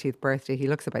his 80th birthday. He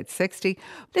looks about 60.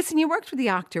 Listen, you worked with the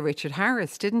actor Richard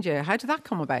Harris, didn't you? How did that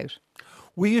come about?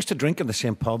 We used to drink in the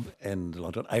same pub in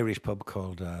London, Irish pub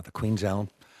called the Queen's Elm.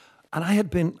 And I'd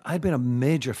been a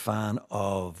major fan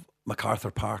of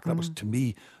MacArthur Park. That was, to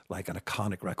me, like an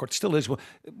iconic record. Still is.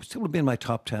 It still would be in my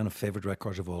top 10 of favourite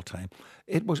records of all time.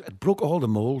 It broke all the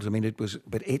molds. I mean, it was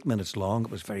about 8 minutes long.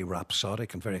 It was very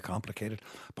rhapsodic and very complicated.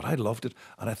 But I loved it.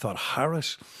 And I thought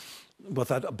Harris, with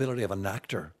that ability of an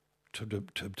actor to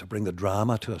bring the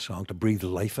drama to a song, to breathe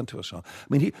life into a song. I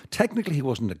mean, he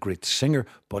wasn't a great singer,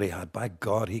 but by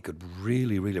God, he could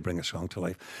really, really bring a song to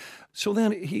life. So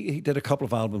then he did a couple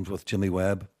of albums with Jimmy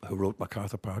Webb, who wrote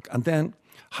MacArthur Park. And then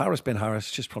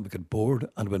Harris just probably got bored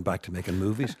and went back to making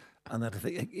movies. And then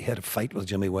he had a fight with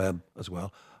Jimmy Webb as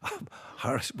well.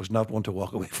 Harris was not one to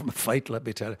walk away from a fight, let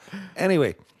me tell you.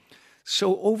 Anyway,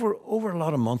 so over a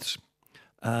lot of months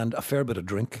and a fair bit of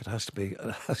drink, it has to be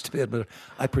admitted,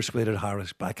 I persuaded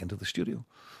Harris back into the studio.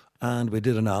 And we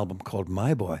did an album called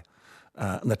My Boy.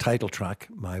 And the title track,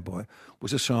 My Boy,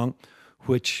 was a song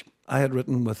which I had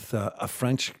written with a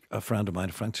friend of mine,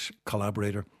 a French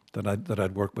collaborator that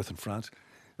I'd worked with in France.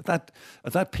 At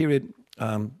that period,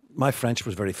 my French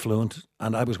was very fluent,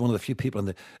 and I was one of the few people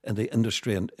in the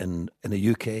industry in the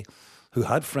UK who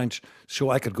had French, so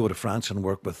I could go to France and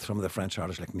work with some of the French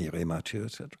artists like Mireille Mathieu,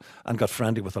 etc., and got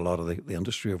friendly with a lot of the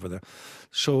industry over there.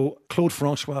 So Claude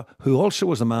François, who also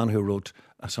was the man who wrote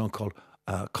a song called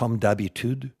Comme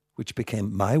d'habitude, which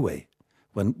became My Way,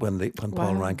 when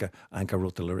Paul Anka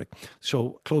wrote the lyric.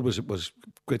 So Claude was a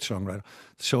great songwriter.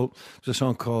 So there's a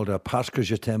song called Parce que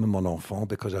je t'aime mon enfant,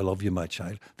 because I love you, my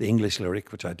child. The English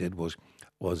lyric, which I did, was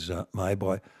My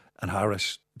Boy. And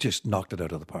Harris just knocked it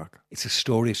out of the park. It's a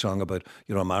story song about,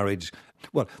 a marriage.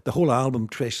 Well, the whole album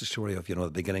traced the story of,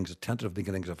 the tentative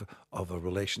beginnings of a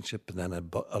relationship, and then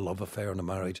a love affair and a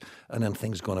marriage, and then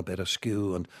things going a bit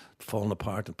askew and falling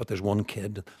apart. But there's one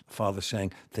kid, the father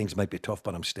saying, things might be tough,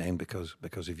 but I'm staying because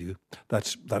of you.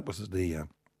 That was the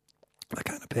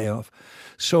kind of payoff.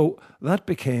 So that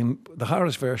became the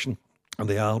Harris version of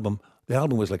the album. The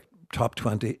album was like top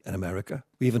 20 in America.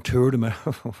 We even toured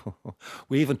America.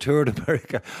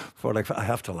 For I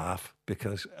have to laugh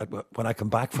because when I come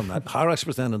back from that, Harris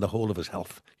was then in the whole of his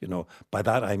health. By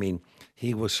that I mean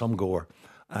he was some gore.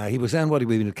 He was then what he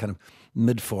was kind of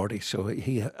mid-40s, so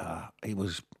he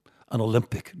was an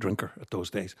Olympic drinker at those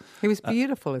days. He was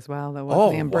beautiful as well, though,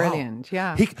 wasn't he? And brilliant,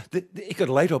 yeah. He could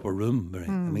light up a room, Marie. I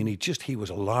mean, he was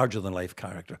a larger-than-life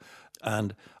character.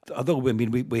 And although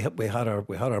we had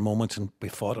our moments and we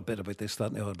fought a bit about this,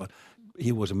 that, and the other, but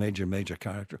he was a major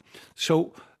character.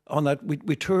 So on that,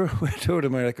 we toured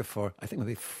America for I think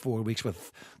maybe 4 weeks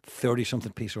with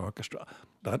 30-something piece orchestra.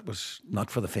 That was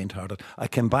not for the faint-hearted. I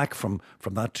came back from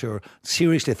that tour,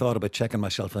 seriously thought about checking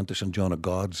myself into St. John of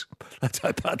God's. That's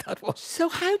how bad that was. So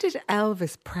how did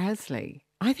Elvis Presley,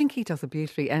 I think he does it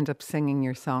beautifully, end up singing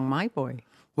your song My Boy?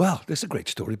 Well, this is a great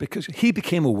story because he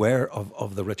became aware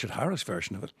of the Richard Harris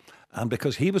version of it. And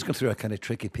because he was going through a kind of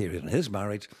tricky period in his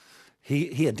marriage,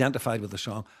 he identified with the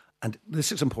song. And this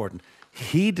is important.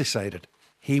 He decided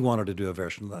he wanted to do a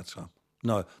version of that song.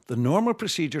 Now, the normal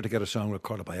procedure to get a song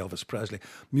recorded by Elvis Presley,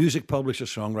 music publishers,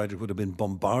 songwriters would have been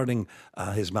bombarding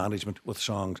his management with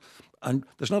songs. And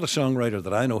there's not a songwriter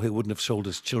that I know who wouldn't have sold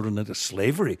his children into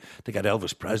slavery to get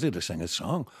Elvis Presley to sing his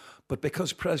song. But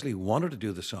because Presley wanted to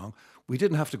do the song, we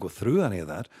didn't have to go through any of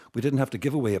that. We didn't have to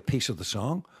give away a piece of the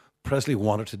song. Presley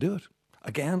wanted to do it.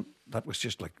 Again, that was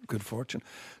just like good fortune.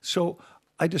 So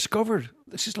I discovered,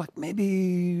 this is like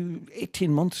maybe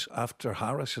 18 months after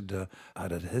Harris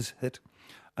had his hit.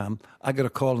 I got a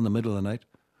call in the middle of the night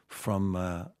from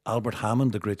Albert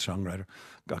Hammond, the great songwriter,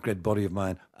 a great buddy of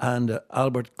mine. And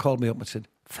Albert called me up and said,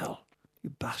 "Phil,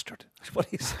 you bastard." That's what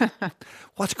he said.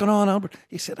 "What's going on, Albert?"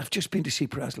 He said, "I've just been to see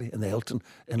Presley in the Hilton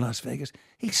in Las Vegas.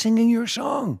 He's singing your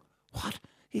song." "What?"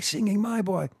 "He's singing My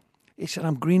Boy." He said,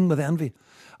 "I'm green with envy."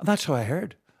 And that's how I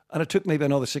heard. And it took maybe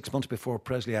another 6 months before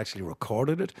Presley actually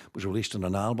recorded it, was released on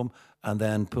an album, and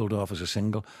then pulled off as a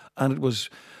single. And it was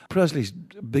Presley's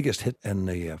biggest hit in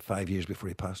the 5 years before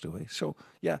he passed away. So,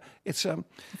 yeah, it's a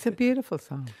beautiful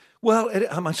song. Well,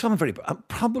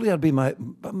 probably I'd be my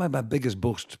biggest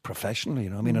boast professionally.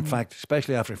 I mean, in fact,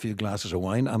 especially after a few glasses of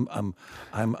wine, I'm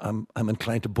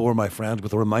inclined to bore my friends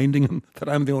with reminding them that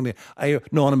I'm the only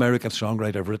non-American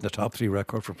songwriter I've written a top 3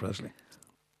 record for Presley.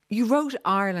 You wrote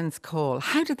Ireland's Call.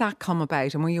 How did that come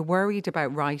about? And were you worried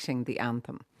about writing the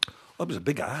anthem? It was a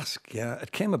big ask, yeah.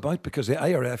 It came about because the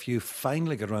IRFU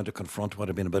finally got around to confront what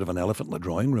had been a bit of an elephant in the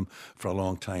drawing room for a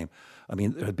long time. I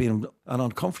mean, there had been an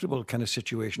uncomfortable kind of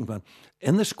situation when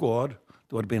in the squad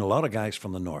there would have been a lot of guys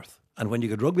from the north. And when you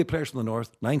get rugby players from the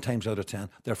north, 9 times out of 10,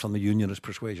 they're from the unionist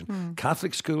persuasion.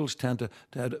 Catholic schools tend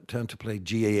to play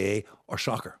GAA or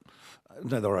soccer.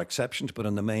 Now, there are exceptions, but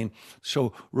in the main.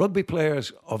 So rugby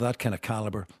players of that kind of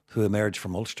calibre who emerged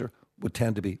from Ulster would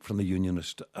tend to be from the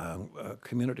unionist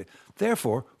community.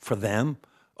 Therefore, for them,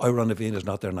 Oireann na Bhíonn is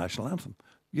not their national anthem.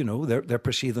 You know, they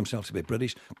perceive themselves to be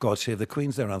British. God Save the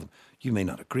Queen's their anthem. You may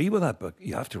not agree with that, but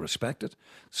you have to respect it.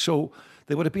 So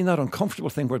there would have been that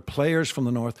uncomfortable thing where players from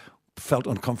the north felt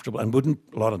uncomfortable and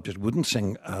a lot of them just wouldn't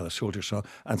sing the soldier song.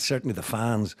 And certainly the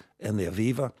fans in the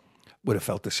Aviva would have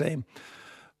felt the same.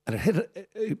 And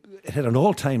it hit an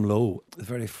all-time low, the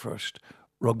very first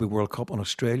Rugby World Cup in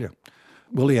Australia.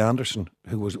 Willie Anderson,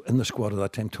 who was in the squad at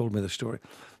that time, told me the story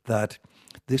that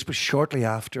this was shortly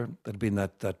after there'd been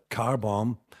that car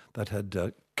bomb that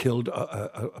had killed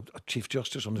a Chief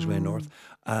Justice on his way north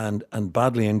and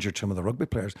badly injured some of the rugby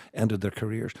players, ended their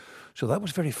careers. So that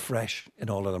was very fresh in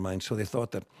all of their minds. So they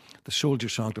thought that the soldier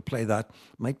song, to play that,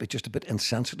 might be just a bit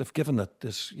insensitive, given that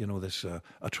this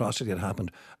atrocity had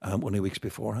happened only weeks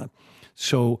beforehand.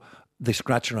 So they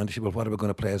scratched around and said, well, what are we going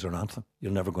to play as our anthem?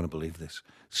 You're never going to believe this.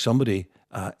 Somebody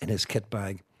in his kit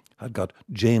bag had got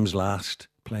James Last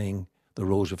playing The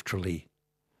Rose of Tralee.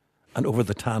 And over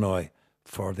the tannoy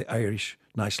for the Irish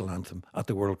national anthem at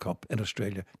the World Cup in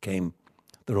Australia came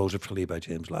The Rose of Tralee by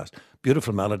James Last.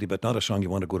 Beautiful melody, but not a song you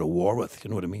want to go to war with, you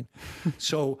know what I mean?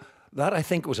 So that, I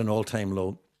think, was an all-time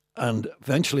low. And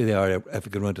eventually the RAF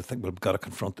got around to think, well, we've got to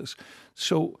confront this.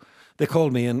 So they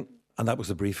called me in, and that was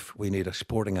the brief. We need a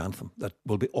sporting anthem that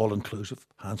will be all-inclusive,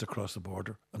 hands across the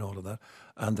border and all of that,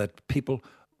 and that people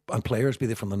and players, be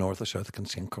they from the north or south, can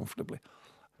sing comfortably.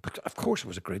 But of course it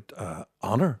was a great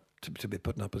honour to be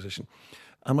put in that position.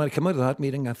 And when I came out of that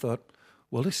meeting, I thought,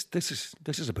 well, this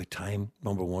is about time,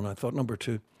 number one. I thought, number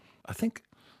two, I think,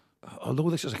 although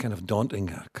this is a kind of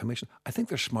daunting commission, I think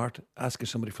they're smart asking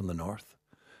somebody from the north,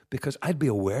 because I'd be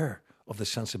aware of the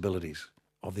sensibilities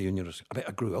of the unionists. I mean,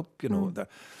 I grew up, you know, there.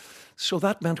 So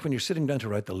that meant when you're sitting down to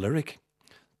write the lyric,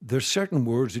 there's certain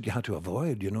words that you had to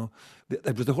avoid, you know.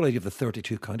 It was the whole idea of the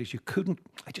 32 counties. You couldn't,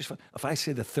 if I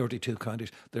say the 32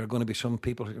 counties, there are going to be some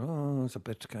people who go, oh, it's a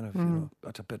bit kind of, you know,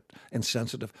 that's a bit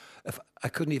insensitive. If I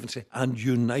couldn't even say, and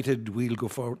united we'll go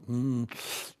forward,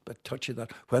 but touchy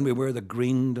that, when we wear the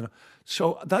green. You know.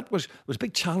 So that was a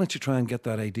big challenge to try and get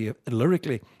that idea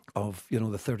lyrically of, you know,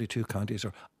 the 32 counties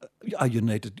or a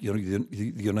united, you know,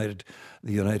 the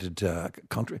united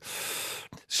country.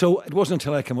 So it wasn't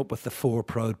until I came up with the 4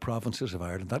 proud provinces of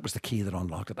Ireland. That was the key that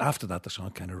unlocked it. After that, the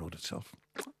song kind of wrote itself.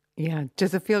 Yeah.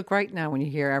 Does it feel great now when you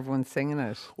hear everyone singing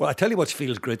it? Well, I tell you what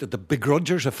feels great, that the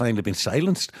begrudgers have finally been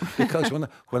silenced, because when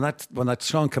that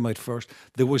song came out first,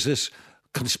 there was this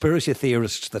conspiracy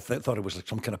theorists that thought it was like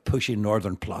some kind of pushy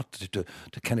northern plot to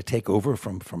kind of take over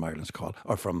from Ireland's call,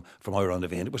 or from Oireann na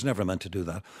Bhíonn. It was never meant to do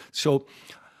that. So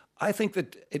I think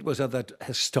that it was at that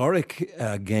historic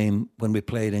game when we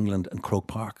played England in Croke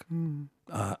Park.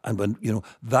 And when, you know,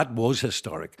 that was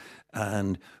historic.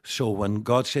 And so when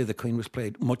God Save the Queen was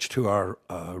played, much to our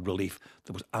relief,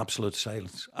 there was absolute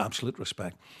silence, absolute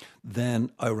respect.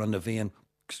 Then Oireann na Bhíonn,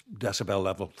 decibel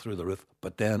level through the roof.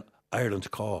 But then Ireland's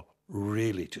call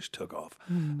really just took off.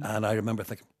 And I remember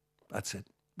thinking, that's it.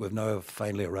 We've now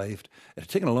finally arrived. It had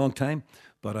taken a long time,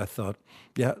 but I thought,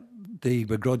 yeah, the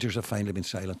begrudgers have finally been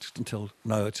silenced until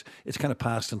now. It's kind of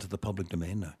passed into the public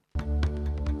domain now.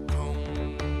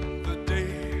 Come the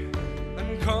day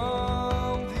and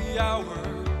come the hour,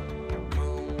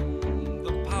 come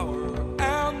the power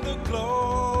and the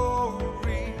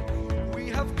glory. We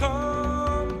have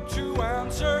come to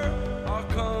answer our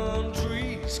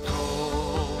country's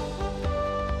call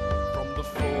from the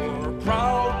 4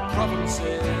 proud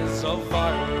provinces of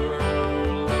Ireland.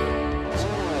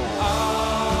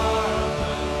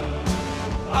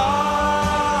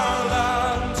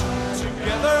 Ireland,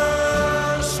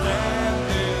 together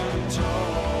standing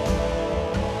tall,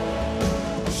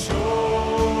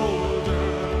 shoulder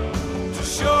to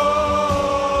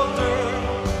shoulder,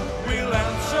 we'll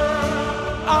answer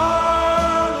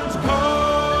Ireland's call.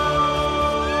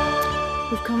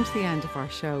 We've come to the end of our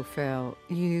show, Phil.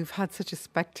 You've had such a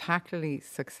spectacularly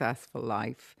successful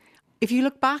life. If you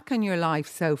look back on your life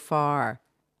so far,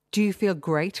 do you feel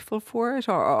grateful for it,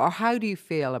 or how do you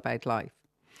feel about life?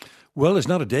 Well, there's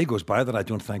not a day goes by that I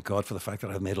don't thank God for the fact that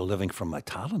I've made a living from my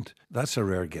talent. That's a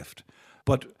rare gift.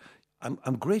 But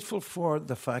I'm grateful for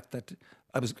the fact that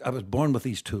I was born with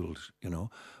these tools, you know.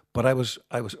 But I was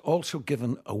also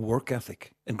given a work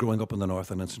ethic in growing up in the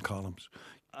North and in St. Columns.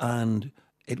 And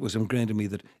it was ingrained in me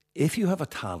that if you have a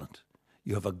talent,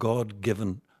 you have a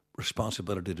God-given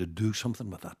responsibility to do something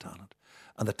with that talent.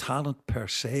 And the talent per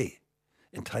se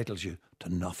entitles you to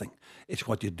nothing. It's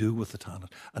what you do with the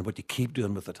talent and what you keep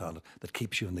doing with the talent that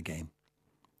keeps you in the game.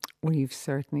 We've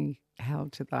certainly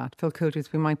held to that. Phil Coulter, it's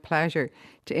been my pleasure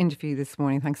to interview you this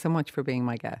morning. Thanks so much for being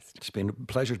my guest. It's been a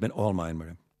pleasure. It's been all mine,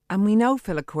 Miriam. And we know,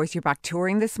 Phil, of course, you're back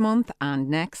touring this month and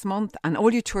next month, and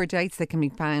all your tour dates, they can be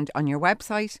found on your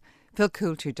website,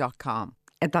 philcoulter.com.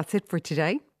 And that's it for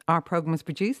today. Our programme was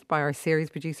produced by our series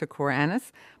producer, Cora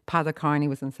Ennis. Padda Carney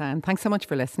was on sound. Thanks so much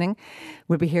for listening.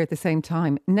 We'll be here at the same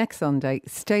time next Sunday.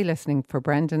 Stay listening for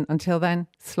Brendan. Until then,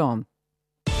 slán.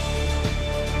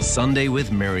 Sunday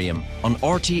with Miriam on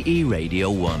RTE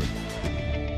Radio 1.